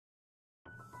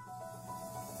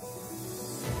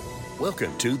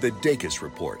Welcome to the Dacus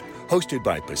Report, hosted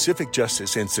by Pacific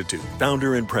Justice Institute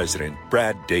founder and president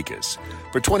Brad Dacus.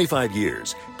 For 25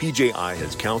 years, PJI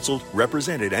has counseled,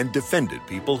 represented, and defended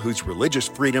people whose religious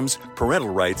freedoms,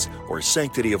 parental rights, or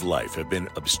sanctity of life have been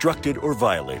obstructed or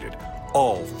violated,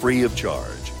 all free of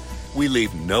charge. We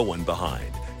leave no one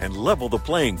behind and level the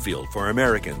playing field for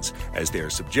Americans as they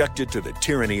are subjected to the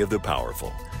tyranny of the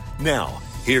powerful. Now,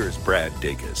 here's Brad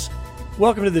Dacus.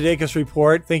 Welcome to the Dacus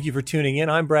Report. Thank you for tuning in.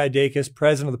 I'm Brad Dacus,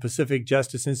 president of the Pacific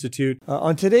Justice Institute.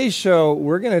 On today's show,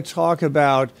 we're going to talk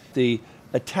about the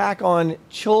attack on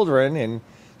children in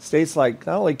states like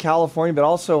not only California, but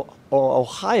also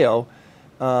Ohio,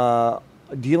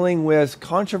 dealing with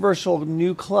controversial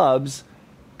new clubs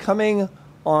coming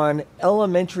on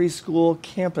elementary school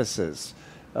campuses.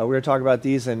 We're going to talk about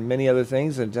these and many other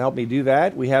things, and to help me do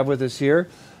that, we have with us here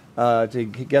to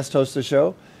guest host the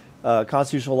show,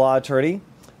 constitutional law attorney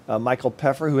Michael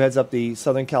Peffer, who heads up the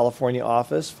Southern California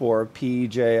office for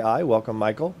PJI. Welcome,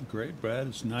 Michael. Great, Brad.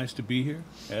 It's nice to be here,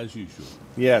 as usual.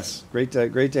 Yes, great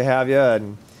to have you.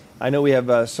 And I know we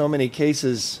have so many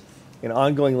cases in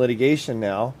ongoing litigation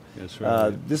now. That's right.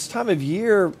 This time of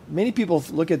year, many people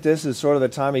look at this as sort of the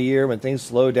time of year when things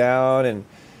slow down and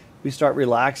we start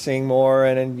relaxing more,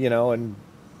 and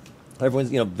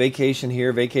everyone's vacation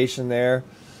here, vacation there.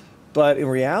 But in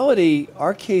reality,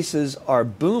 our cases are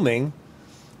booming.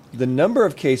 The number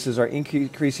of cases are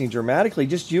increasing dramatically.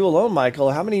 Just you alone,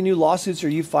 Michael, how many new lawsuits are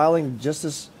you filing just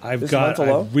this month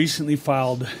alone? I've recently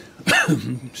filed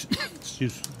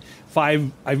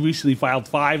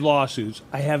five lawsuits.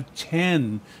 I have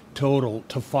 10 total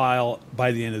to file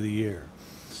by the end of the year.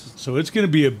 So it's going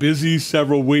to be a busy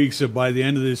several weeks by the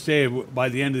end of this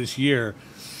year.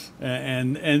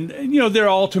 And they're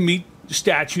all to meet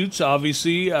statutes,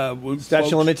 obviously.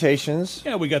 Statute limitations.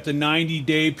 Yeah, we got the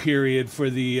 90-day period for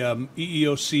the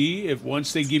EEOC. If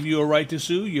once they give you a right to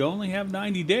sue, you only have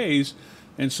 90 days.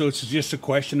 And so it's just a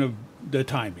question of the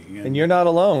timing. And you're not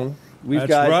alone. We have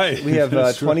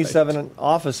That's 27 right.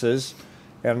 offices.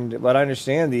 And what I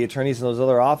understand, the attorneys in those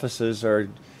other offices are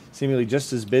seemingly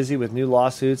just as busy with new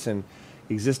lawsuits and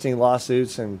existing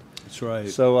lawsuits. And that's right.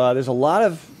 So there's a lot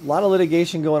of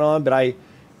litigation going on, but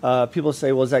people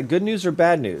say, well, is that good news or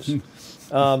bad news?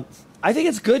 I think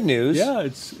it's good news. Yeah,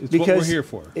 it's because what we're here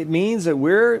for. It means that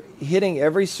we're hitting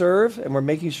every serve and we're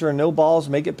making sure no balls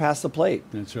make it past the plate.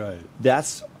 That's right.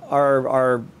 That's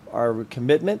our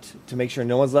commitment, to make sure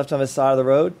no one's left on the side of the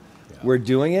road. Yeah. We're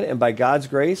doing it, and by God's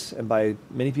grace and by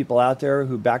many people out there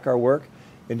who back our work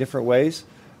in different ways,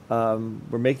 we're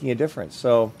making a difference.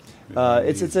 So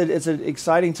it's an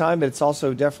exciting time, but it's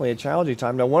also definitely a challenging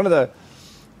time. Now, one of the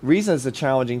reasons it's a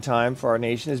challenging time for our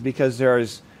nation is because there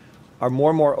are more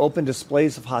and more open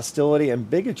displays of hostility and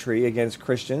bigotry against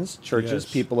Christians, churches,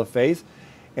 yes, people of faith.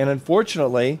 And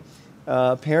unfortunately,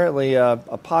 apparently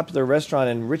a popular restaurant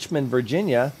in Richmond,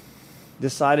 Virginia,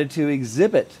 decided to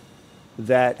exhibit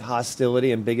that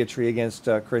hostility and bigotry against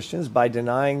Christians by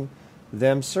denying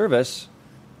them service.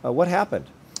 What happened?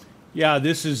 Yeah,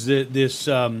 this is this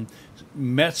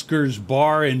Metzger's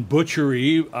Bar and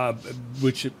Butchery,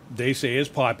 which they say is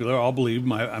popular. I'll believe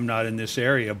I'm not in this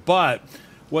area. But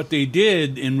what they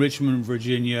did in Richmond,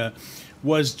 Virginia,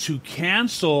 was to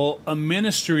cancel a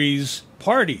ministry's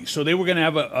party. So they were going to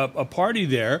have a party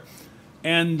there,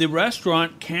 and the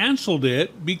restaurant canceled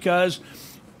it because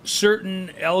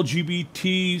certain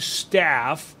LGBT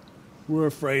staff were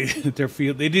afraid that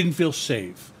they didn't feel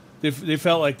safe. They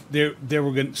felt like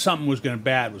something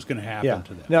bad was going to happen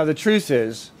to them. Now the truth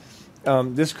is,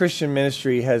 this Christian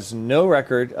ministry has no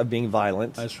record of being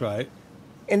violent. That's right.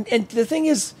 And the thing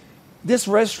is, this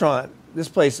restaurant, this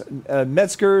place,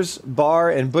 Metzger's Bar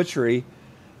and Butchery,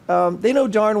 they know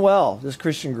darn well this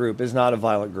Christian group is not a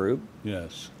violent group.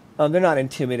 Yes. They're not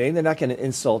intimidating. They're not going to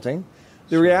insulting.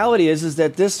 The reality is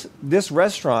that this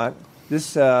restaurant,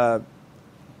 this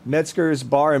Metzger's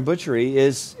Bar and Butchery,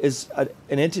 is an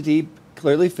entity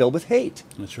clearly filled with hate.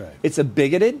 That's right. It's a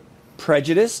bigoted,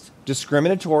 prejudiced,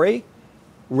 discriminatory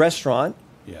restaurant.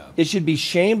 Yeah. It should be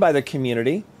shamed by the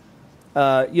community.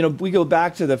 We go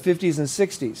back to the 50s and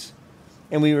 60s,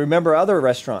 and we remember other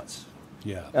restaurants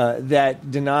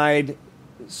that denied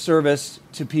service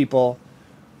to people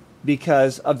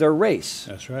because of their race.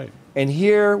 That's right. And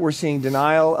here we're seeing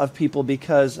denial of people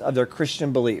because of their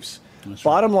Christian beliefs. That's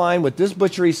Bottom line, what this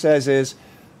butchery says is,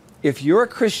 if you're a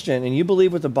Christian and you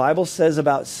believe what the Bible says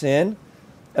about sin,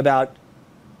 about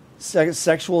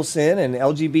sexual sin and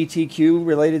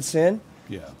LGBTQ-related sin,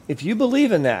 if you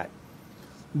believe in that,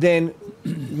 then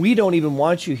we don't even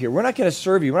want you here. We're not going to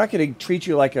serve you. We're not going to treat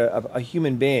you like a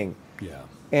human being. Yeah.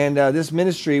 And this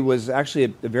ministry was actually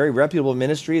a very reputable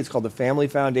ministry. It's called the Family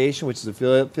Foundation, which is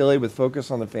affiliated with Focus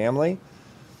on the Family.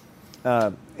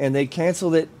 And they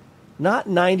canceled it not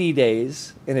 90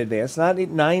 days in advance, not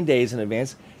 9 days in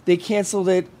advance. They canceled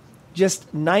it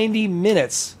just 90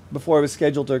 minutes before it was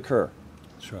scheduled to occur.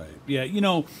 That's right.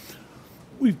 Yeah,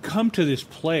 we've come to this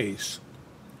place,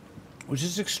 which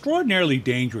is extraordinarily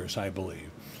dangerous, I believe,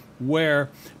 where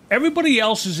everybody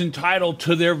else is entitled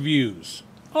to their views.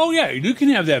 Oh, yeah, you can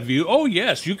have that view. Oh,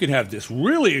 yes, you can have this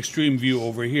really extreme view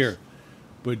over here.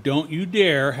 But don't you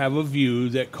dare have a view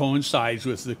that coincides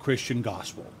with the Christian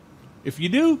gospel. If you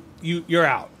do, you're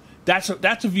out. That's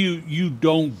a view you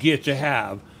don't get to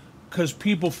have because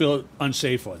people feel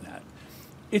unsafe on that.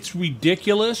 It's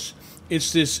ridiculous.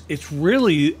 It's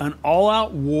really an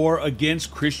all-out war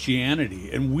against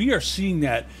Christianity, and we are seeing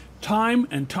that time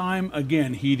and time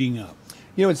again heating up.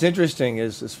 What's interesting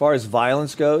is, as far as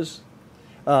violence goes,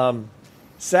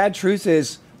 sad truth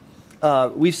is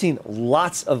we've seen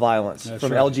lots of violence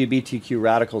from LGBTQ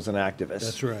radicals and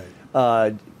activists. That's right.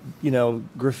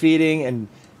 Graffitiing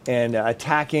and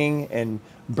attacking and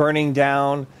burning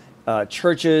down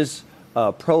churches,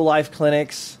 pro-life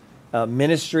clinics,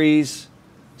 ministries,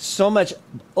 so much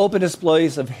open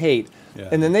displays of hate. Yeah.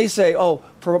 And then they say, oh,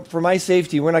 for my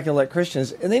safety, we're not going to let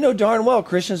Christians. And they know darn well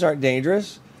Christians aren't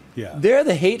dangerous. Yeah. They're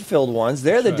the hate-filled ones.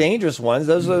 They're the dangerous ones.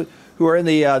 Those are who are in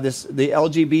the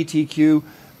LGBTQ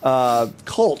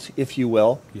cult, if you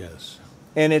will. Yes.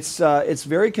 And it's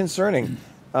very concerning.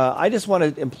 I just want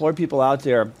to implore people out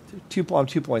there on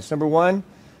 2 points. Number one,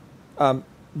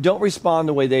 don't respond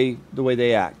the way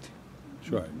they act.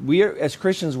 That's right. We are, as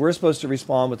Christians, we're supposed to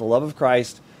respond with the love of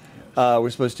Christ. Yes. We're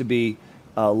supposed to be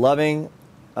loving,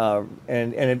 and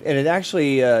it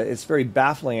actually it's very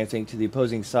baffling, I think, to the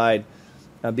opposing side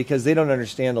because they don't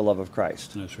understand the love of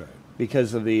Christ. That's right.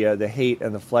 Because of the hate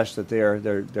and the flesh that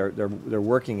they're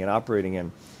working and operating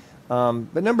in.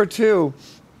 But number two,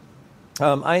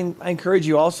 I encourage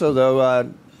you also,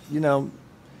 though,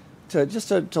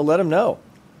 to let them know.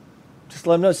 Just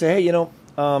let them know. Say, hey,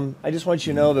 I just want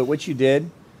you to know that what you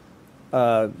did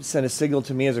sent a signal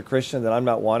to me as a Christian that I'm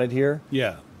not wanted here.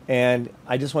 Yeah. And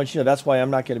I just want you to know that's why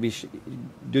I'm not going to be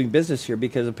doing business here,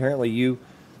 because apparently you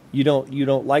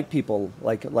don't like people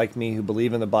like me who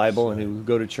believe in the Bible and who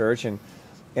go to church, and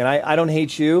I don't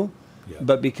hate you,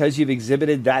 but because you've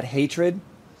exhibited that hatred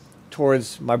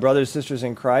towards my brothers and sisters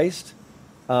in Christ,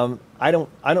 I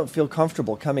don't feel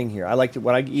comfortable coming here. I like to,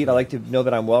 when I eat, I like to know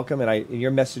that I'm welcome, and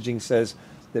your messaging says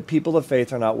that people of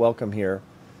faith are not welcome here,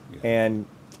 and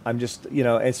I'm just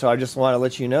and so I just want to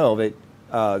let you know that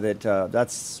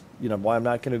that's why I'm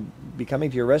not going to be coming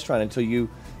to your restaurant until you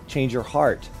change your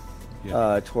heart.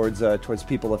 Towards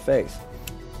people of faith.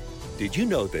 Did you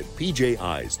know that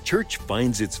PJI's Church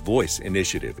Finds Its Voice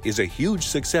initiative is a huge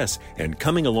success and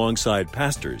coming alongside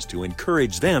pastors to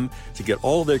encourage them to get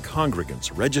all their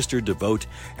congregants registered to vote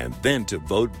and then to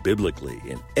vote biblically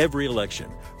in every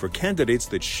election for candidates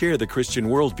that share the Christian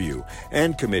worldview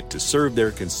and commit to serve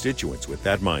their constituents with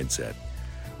that mindset?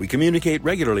 We communicate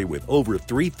regularly with over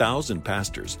 3,000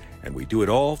 pastors, and we do it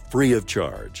all free of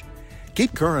charge.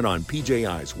 Keep current on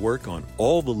PJI's work on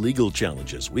all the legal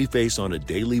challenges we face on a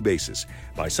daily basis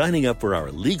by signing up for our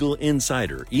Legal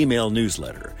Insider email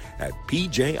newsletter at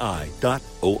pji.org.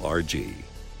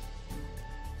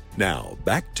 Now,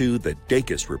 back to the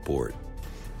Dacus Report.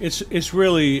 It's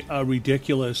really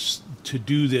ridiculous to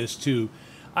do this too.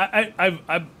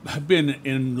 I've been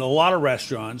in a lot of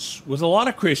restaurants with a lot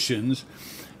of Christians,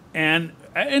 and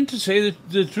to say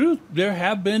the truth, there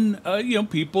have been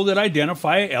people that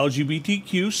identify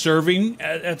LGBTQ serving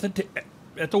as a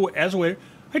waiter.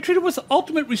 I treat it with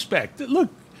ultimate respect. Look,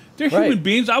 they're human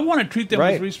beings. I want to treat them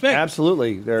with respect.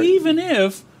 Absolutely. Even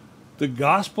if the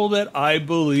gospel that I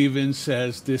believe in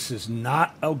says this is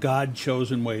not a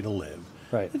God-chosen way to live.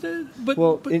 Right.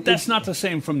 But that's not the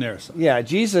same from their side. Yeah,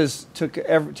 Jesus took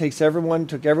everyone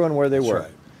where they were.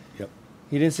 Right. Yep.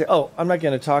 He didn't say, "Oh, I'm not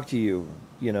going to talk to you.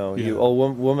 You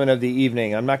woman of the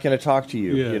evening. I'm not going to talk to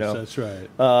you." Yes, that's right.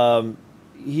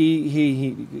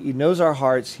 He knows our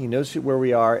hearts. He knows where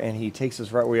we are, and he takes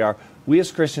us right where we are. We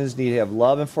as Christians need to have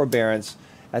love and forbearance.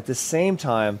 At the same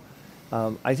time,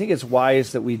 I think it's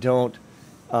wise that we don't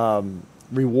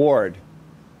reward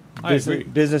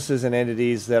businesses and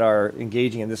entities that are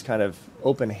engaging in this kind of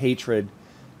open hatred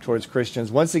towards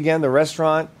Christians. Once again, the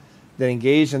restaurant that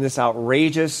engaged in this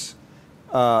outrageous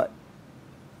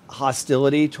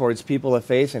hostility towards people of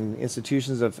faith and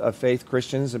institutions of faith,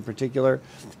 Christians in particular,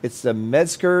 it's the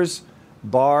Metzger's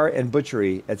Bar and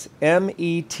Butchery. It's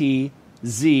METZGER',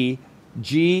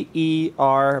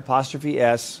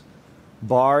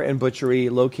 Bar and Butchery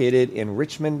located in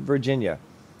Richmond, Virginia.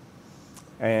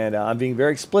 And I'm being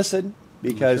very explicit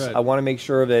because I want to make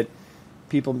sure that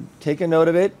people take a note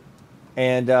of it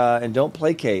and don't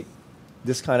placate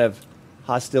this kind of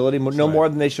hostility, no more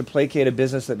than they should placate a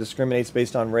business that discriminates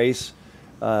based on race,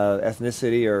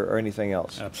 ethnicity, or anything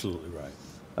else. Absolutely right.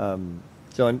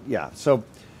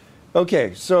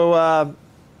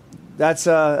 That's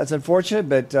unfortunate,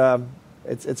 but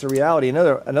it's a reality.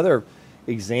 Another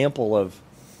example of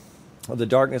the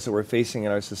darkness that we're facing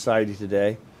in our society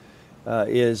today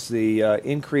is the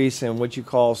increase in what you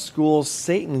call school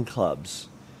Satan clubs.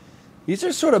 These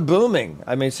are sort of booming.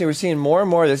 I mean, we're seeing more and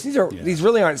more of this. These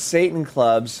really aren't Satan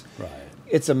clubs. Right.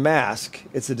 It's a mask.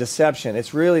 It's a deception.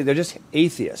 They're just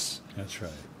atheists. That's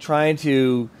right. Trying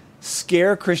to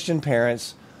scare Christian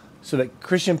parents so that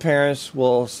Christian parents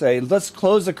will say, let's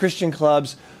close the Christian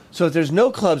clubs so that there's no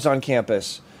clubs on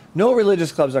campus, no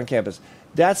religious clubs on campus.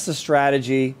 That's the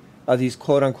strategy of these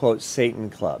quote-unquote Satan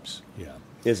clubs,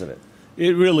 isn't it?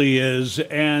 It really is.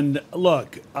 And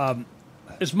look,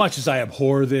 as much as I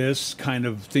abhor this kind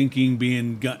of thinking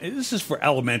this is for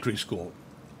elementary school.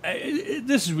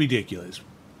 This is ridiculous.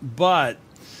 But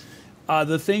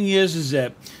the thing is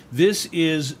that this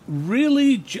is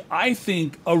really, I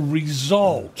think, a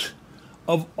result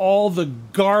of all the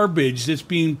garbage that's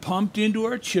being pumped into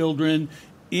our children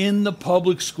in the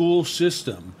public school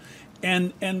system.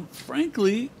 And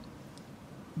frankly,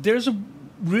 there's a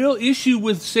real issue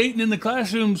with Satan in the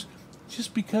classrooms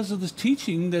just because of the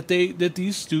teaching that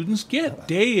these students get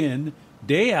day in,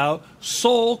 day out,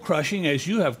 soul crushing, as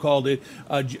you have called it,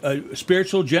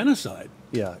 spiritual genocide.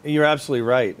 Yeah, you're absolutely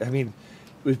right. I mean,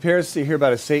 with parents to hear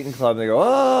about a Satan club, they go,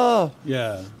 "Oh,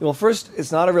 yeah." Well, first,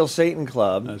 it's not a real Satan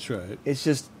club. That's right. It's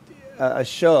just a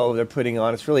show they're putting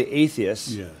on. It's really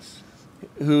atheists. Yes.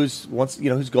 Whose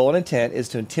goal and intent is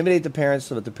to intimidate the parents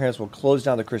so that the parents will close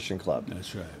down the Christian club.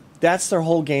 That's right. That's their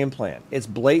whole game plan. It's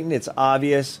blatant. It's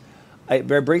obvious. It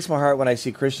breaks my heart when I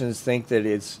see Christians think that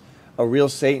it's a real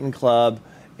Satan club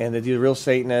and that they're real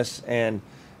Satanists and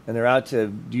they're out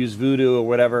to use voodoo or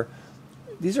whatever.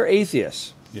 These are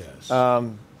atheists. Yes.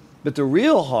 But the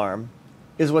real harm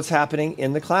is what's happening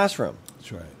in the classroom.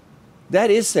 That's right. That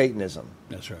is Satanism.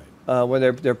 That's right.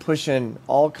 Where they're pushing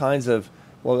all kinds of,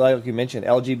 well, like you mentioned,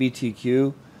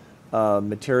 LGBTQ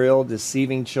material,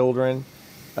 deceiving children,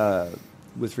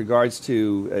 with regards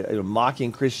to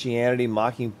mocking Christianity,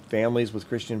 mocking families with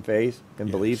Christian faith and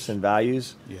beliefs and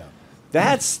values. Yeah.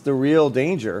 That's the real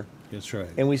danger. That's right.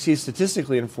 And we see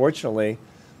statistically, unfortunately,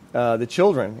 the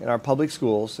children in our public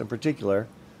schools in particular,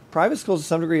 private schools to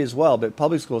some degree as well, but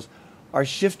public schools are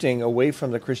shifting away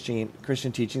from the Christian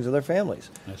teachings of their families.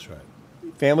 That's right.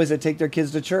 Families that take their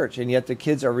kids to church, and yet the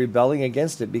kids are rebelling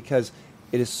against it because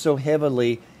it is so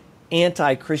heavily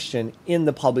anti-Christian in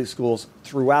the public schools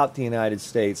throughout the United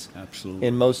States. Absolutely.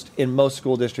 In most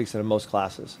school districts and in most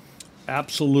classes.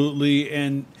 Absolutely.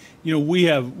 And we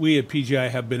at PGI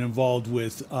have been involved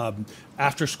with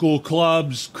after school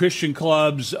clubs, Christian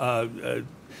clubs,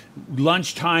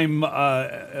 lunchtime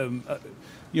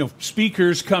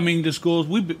speakers coming to schools.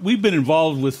 We've been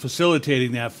involved with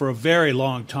facilitating that for a very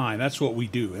long time. That's what we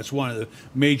do. That's one of the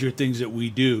major things that we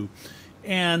do.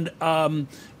 And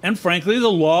frankly,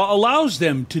 the law allows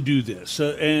them to do this,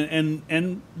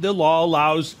 and the law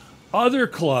allows other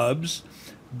clubs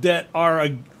that are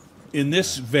in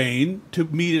this vein to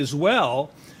meet as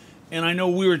well. And I know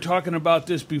we were talking about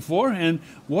this beforehand.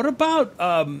 What about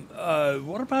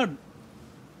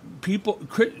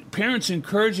parents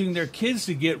encouraging their kids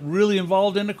to get really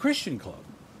involved in a Christian club?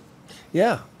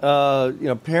 Yeah,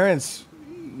 parents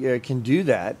can do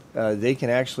that. They can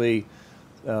actually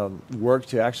work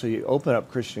to actually open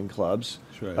up Christian clubs.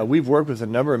 That's right. We've worked with a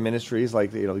number of ministries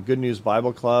like the Good News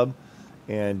Bible Club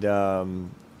and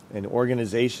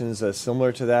organizations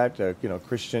similar to that.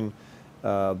 Christian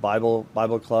Bible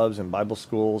clubs and Bible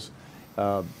schools.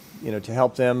 To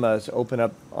help them to open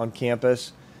up on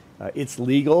campus. It's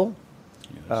legal.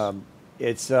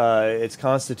 Yes. It's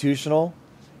constitutional,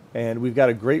 and we've got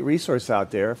a great resource out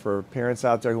there for parents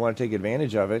out there who want to take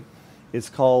advantage of it. It's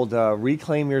called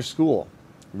Reclaim Your School.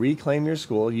 Reclaim Your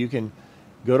School. You can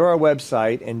go to our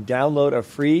website and download a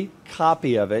free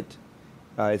copy of it.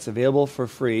 It's available for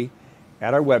free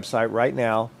at our website right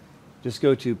now. Just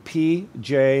go to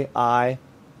pji.org.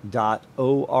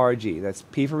 That's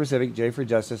P for Pacific, J for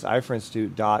Justice, I for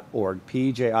Institute.org,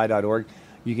 pji.org.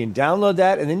 You can download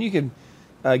that, and then you can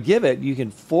you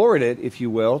can forward it, if you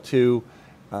will, to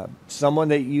someone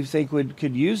that you think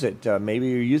could use it. Maybe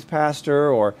your youth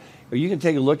pastor, or you can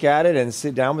take a look at it and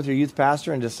sit down with your youth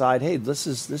pastor and decide, hey, this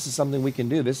is something we can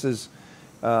do. This is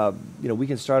We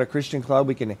can start a Christian club.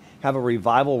 We can have a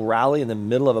revival rally in the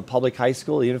middle of a public high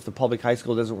school, even if the public high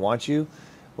school doesn't want you.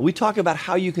 We talk about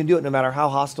how you can do it no matter how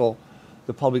hostile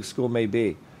the public school may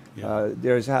be. Yeah.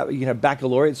 You can have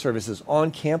baccalaureate services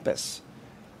on campus.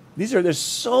 There's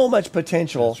so much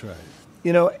potential. That's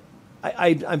right.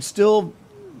 I'm still,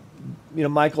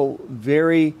 Michael,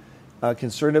 very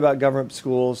concerned about government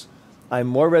schools. I'm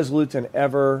more resolute than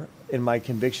ever in my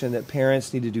conviction that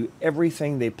parents need to do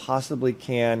everything they possibly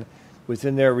can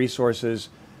within their resources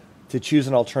to choose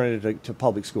an alternative to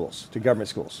public schools, to government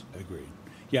schools. Agreed.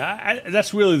 Yeah,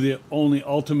 that's really the only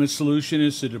ultimate solution,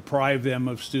 is to deprive them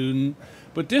of student.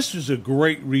 But this is a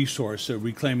great resource,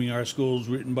 Reclaiming Our Schools,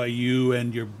 written by you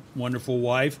and your wonderful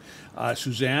wife,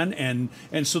 Suzanne. And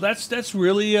so that's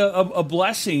really a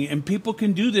blessing, and people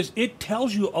can do this. It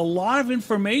tells you a lot of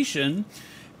information.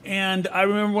 And I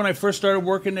remember when I first started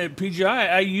working at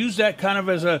PGI, I used that kind of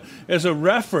as a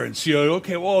reference.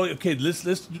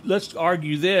 Let's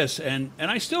argue this, and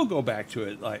I still go back to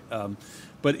it.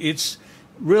 But it's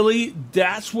really,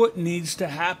 that's what needs to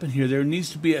happen here. There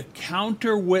needs to be a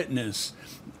counter witness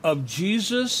of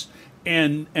Jesus,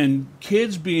 and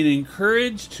kids being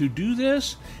encouraged to do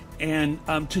this, and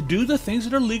to do the things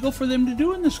that are legal for them to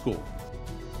do in the school.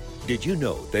 Did you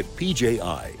know that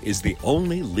PJI is the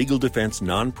only legal defense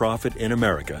nonprofit in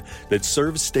America that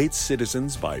serves state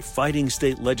citizens by fighting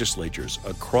state legislatures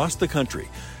across the country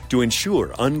to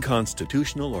ensure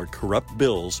unconstitutional or corrupt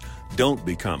bills don't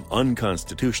become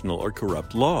unconstitutional or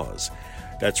corrupt laws?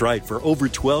 That's right, for over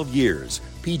 12 years,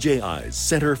 PJI's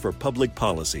Center for Public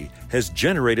Policy has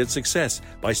generated success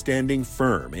by standing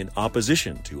firm in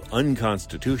opposition to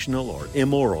unconstitutional or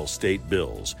immoral state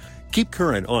bills. Keep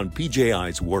current on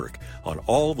PJI's work on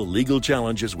all the legal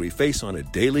challenges we face on a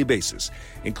daily basis,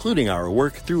 including our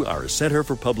work through our Center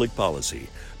for Public Policy,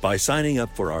 by signing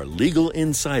up for our Legal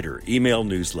Insider email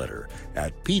newsletter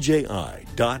at pji.org.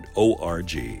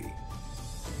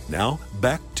 Now,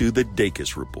 back to the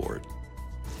Dacus Report.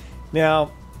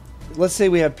 Now, let's say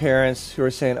we have parents who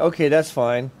are saying, okay, that's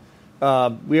fine.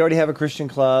 We already have a Christian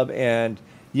club, and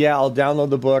yeah, I'll download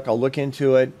the book, I'll look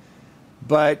into it,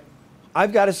 but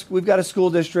we've got a school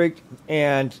district,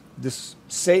 and this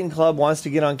Satan club wants to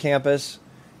get on campus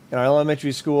in our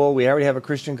elementary school. We already have a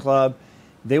Christian club.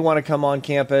 They want to come on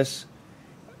campus.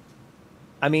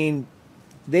 I mean,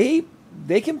 they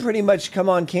can pretty much come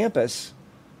on campus,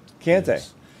 can't they?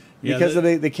 Yeah, because of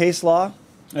the case law?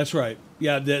 That's right.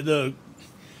 Yeah,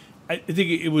 I think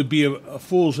it would be a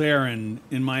fool's errand,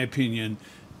 in my opinion,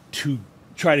 to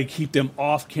try to keep them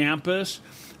off campus.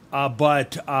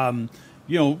 But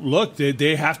look,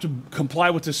 they have to comply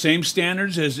with the same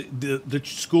standards as the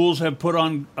schools have put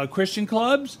on Christian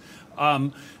clubs.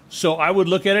 So I would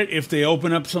look at it, if they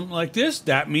open up something like this,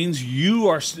 that means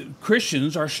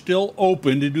Christians are still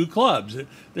open to do clubs.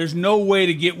 There's no way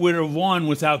to get rid of one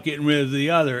without getting rid of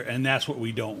the other, and that's what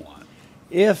we don't want.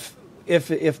 If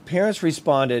parents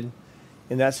responded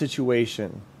in that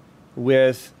situation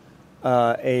with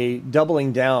a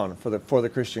doubling down for the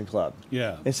Christian club,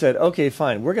 yeah, and said, okay,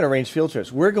 fine, we're going to arrange field trips.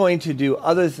 We're going to do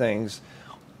other things.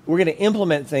 We're going to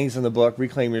implement things in the book,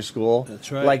 Reclaim Your School,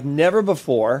 that's right, like never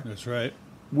before. That's right.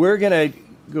 We're going to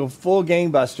go full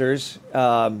gangbusters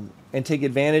and take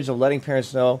advantage of letting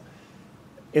parents know.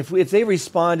 If they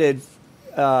responded,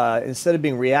 instead of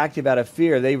being reactive out of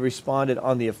fear, they responded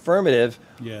on the affirmative,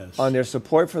 yes, on their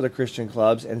support for the Christian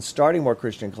clubs and starting more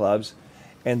Christian clubs,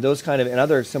 and those kind of and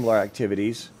other similar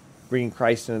activities, bringing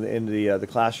Christ into the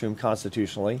classroom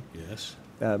constitutionally. Yes,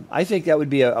 I think that would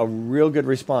be a real good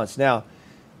response. Now,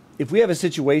 if we have a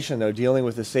situation though dealing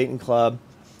with the Satan club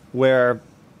where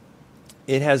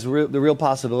it has the real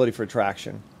possibility for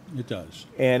traction, it does.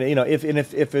 and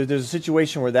if there's a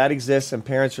situation where that exists and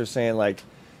parents are saying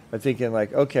are thinking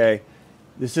okay,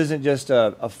 this isn't just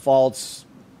a false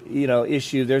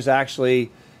issue. There's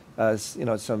actually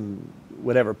some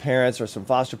whatever parents or some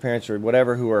foster parents or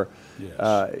whatever who are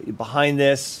behind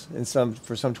this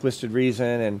for some twisted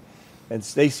reason, and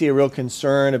they see a real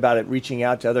concern about it reaching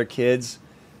out to other kids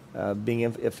being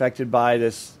affected by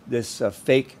this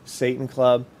fake Satan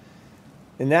club.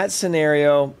 In that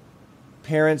scenario,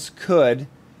 parents could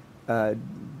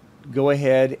go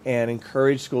ahead and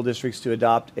encourage school districts to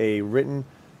adopt a written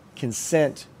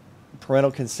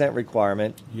parental consent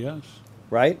requirement. Yes.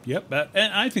 Right? Yep.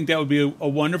 And I think that would be a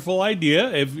wonderful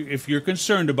idea. If you're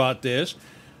concerned about this,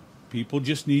 people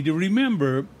just need to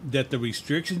remember that the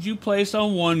restrictions you place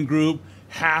on one group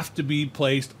have to be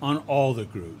placed on all the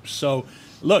groups. So,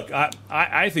 look,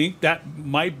 I think that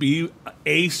might be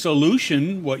a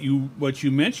solution. What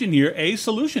you mentioned here, a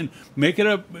solution. Make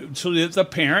it so that the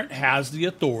parent has the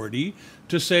authority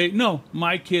to say, no,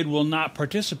 my kid will not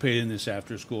participate in this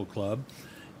after-school club.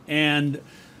 And,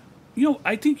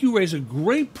 I think you raise a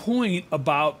great point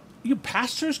about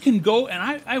pastors can go,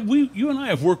 and you and I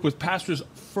have worked with pastors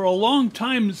for a long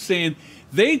time saying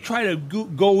they try to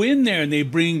go in there and they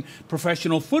bring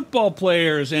professional football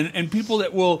players and people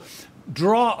that will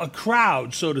draw a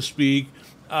crowd, so to speak.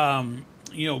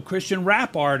 Christian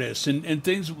rap artists and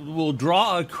things will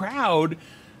draw a crowd.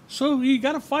 So you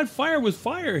got to fight fire with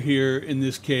fire here in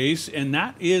this case, and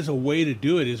that is a way to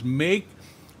do it, is make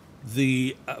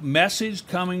the message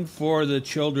coming for the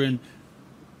children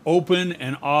open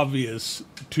and obvious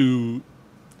to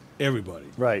everybody.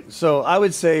 Right. So I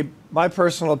would say my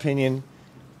personal opinion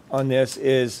on this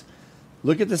is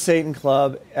look at the Satan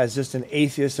Club as just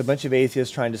a bunch of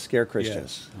atheists trying to scare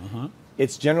Christians. Yes. Uh-huh.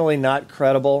 It's generally not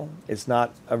credible. It's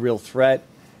not a real threat.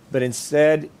 But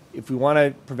instead, if we want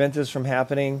to prevent this from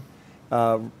happening,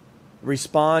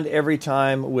 respond every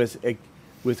time with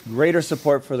greater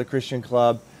support for the Christian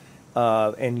Club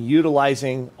and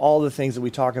utilizing all the things that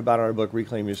we talk about in our book,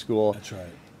 Reclaim Your School. That's right.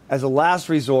 As a last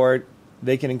resort,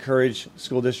 they can encourage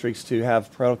school districts to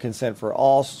have parental consent for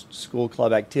all school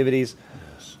club activities.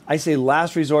 Yes. I say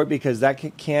last resort because that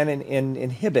can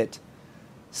inhibit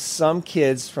some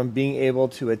kids from being able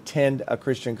to attend a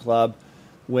Christian club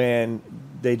when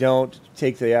they don't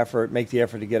make the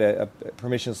effort to get a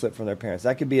permission slip from their parents.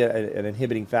 That could be an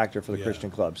inhibiting factor for the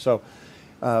Christian club. So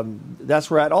that's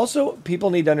where we're at. Also,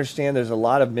 people need to understand there's a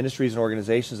lot of ministries and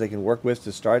organizations they can work with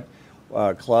to start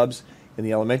clubs in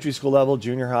the elementary school level,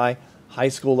 junior high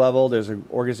school level. There's an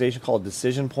organization called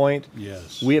Decision Point.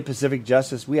 Yes. We at Pacific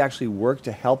Justice, we actually work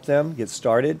to help them get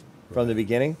started from the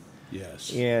beginning.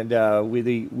 Yes. And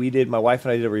my wife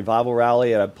and I did a revival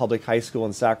rally at a public high school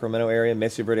in Sacramento area,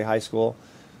 Mesa Verde High School.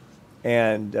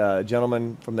 And a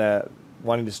gentleman from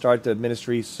wanting to start the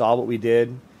ministry saw what we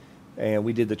did, and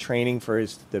we did the training for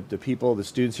the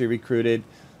students he recruited.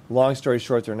 Long story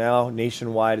short, they're now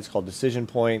nationwide. It's called Decision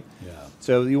Point. Yeah.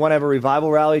 So you want to have a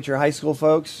revival rally at your high school,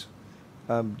 folks?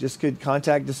 Just could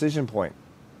contact Decision Point,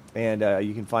 and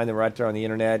you can find them right there on the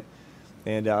internet.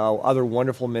 And other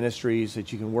wonderful ministries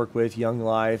that you can work with, Young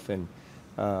Life and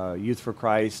Youth for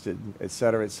Christ, and et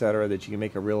cetera, that you can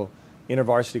make a real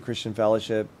InterVarsity Christian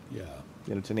Fellowship,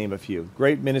 to name a few.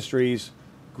 Great ministries,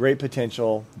 great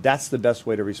potential. That's the best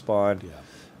way to respond,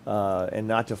 and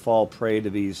not to fall prey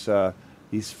to these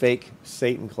fake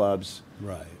Satan clubs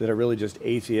that are really just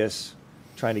atheists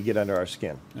trying to get under our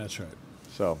skin. That's right.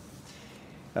 So,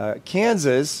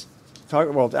 Kansas, let's talk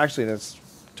about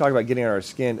getting under our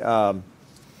skin.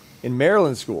 In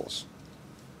Maryland schools,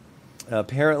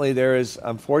 apparently there is,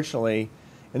 unfortunately,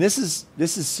 and this is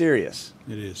serious.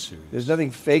 It is serious. There's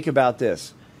nothing fake about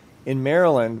this. In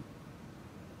Maryland,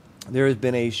 there has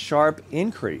been a sharp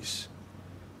increase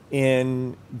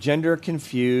in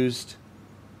gender-confused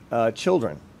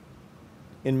children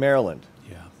in Maryland.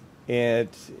 Yeah. And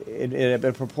in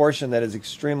a proportion that is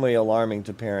extremely alarming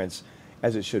to parents,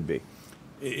 as it should be.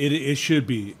 It should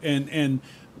be. And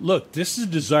look, this is a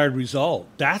desired result.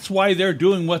 That's why they're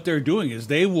doing what they're doing, is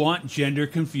they want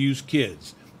gender-confused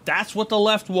kids. That's what the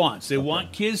left wants. They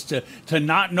want kids to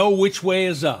not know which way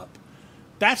is up.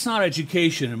 That's not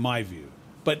education, in my view.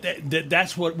 But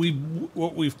that's what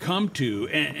we've come to.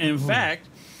 And in fact,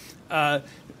 for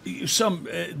the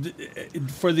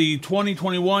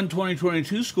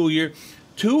 2021-2022 school year,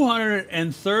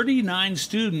 239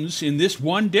 students in this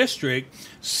one district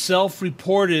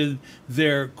self-reported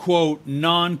their, quote,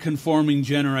 non-conforming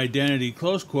gender identity,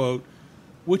 close quote,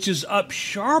 which is up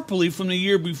sharply from the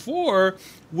year before,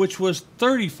 which was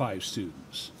 35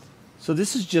 students. So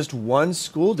this is just one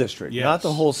school district, not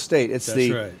the whole state. That's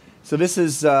right. So this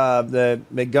is the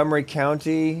Montgomery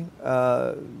County.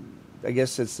 I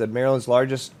guess it's Maryland's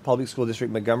largest public school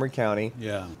district, Montgomery County.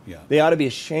 Yeah. They ought to be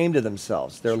ashamed of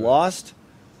themselves. They're lost.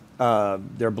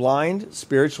 They're blind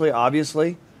spiritually,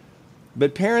 obviously.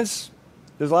 But parents,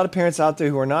 there's a lot of parents out there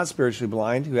who are not spiritually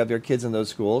blind, who have their kids in those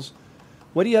schools.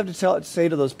 What do you have to say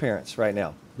to those parents right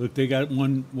now? Look, they got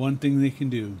one thing they can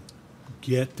do.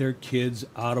 Get their kids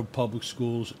out of public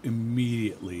schools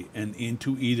immediately and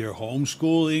into either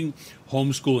homeschooling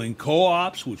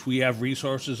co-ops, which we have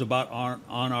resources about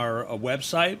on our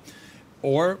website,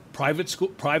 or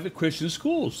private Christian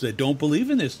schools that don't believe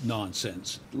in this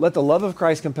nonsense. Let the love of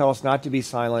Christ compel us not to be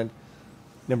silent.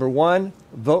 Number one,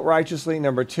 vote righteously.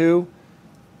 Number two,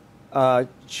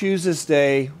 choose this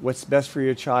day what's best for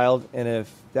your child. And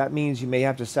if that means you may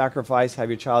have to sacrifice, have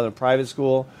your child in a private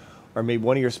school, or maybe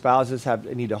one of your spouses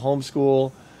need to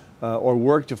homeschool, or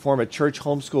work to form a church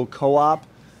homeschool co-op,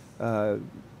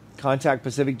 contact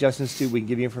Pacific Justice Institute. We can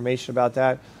give you information about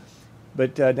that.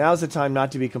 But now's the time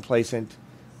not to be complacent.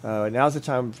 Now's the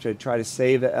time to try to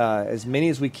save as many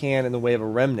as we can in the way of a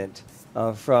remnant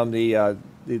from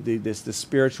this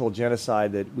spiritual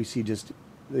genocide that we see just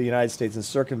the United States and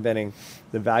circumventing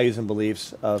the values and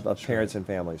beliefs of parents and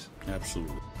families.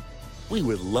 Absolutely. We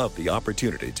would love the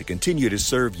opportunity to continue to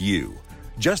serve you.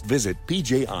 Just visit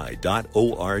pji.org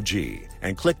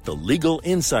and click the Legal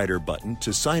Insider button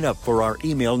to sign up for our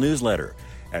email newsletter.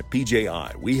 At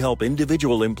PJI, we help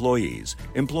individual employees,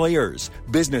 employers,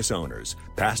 business owners,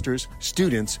 pastors,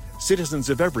 students, citizens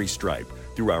of every stripe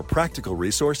through our practical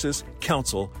resources,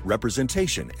 counsel,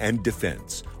 representation, and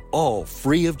defense, all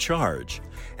free of charge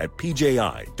at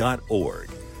pji.org.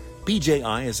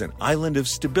 PJI is an island of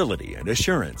stability and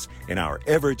assurance in our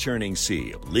ever-churning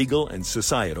sea of legal and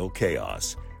societal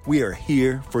chaos. We are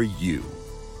here for you.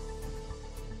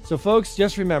 So, folks,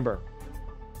 just remember,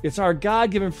 it's our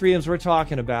God-given freedoms we're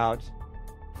talking about.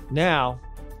 Now,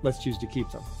 let's choose to keep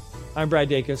them. I'm Brad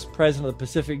Dacus, president of the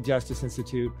Pacific Justice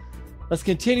Institute. Let's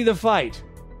continue the fight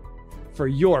for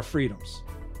your freedoms.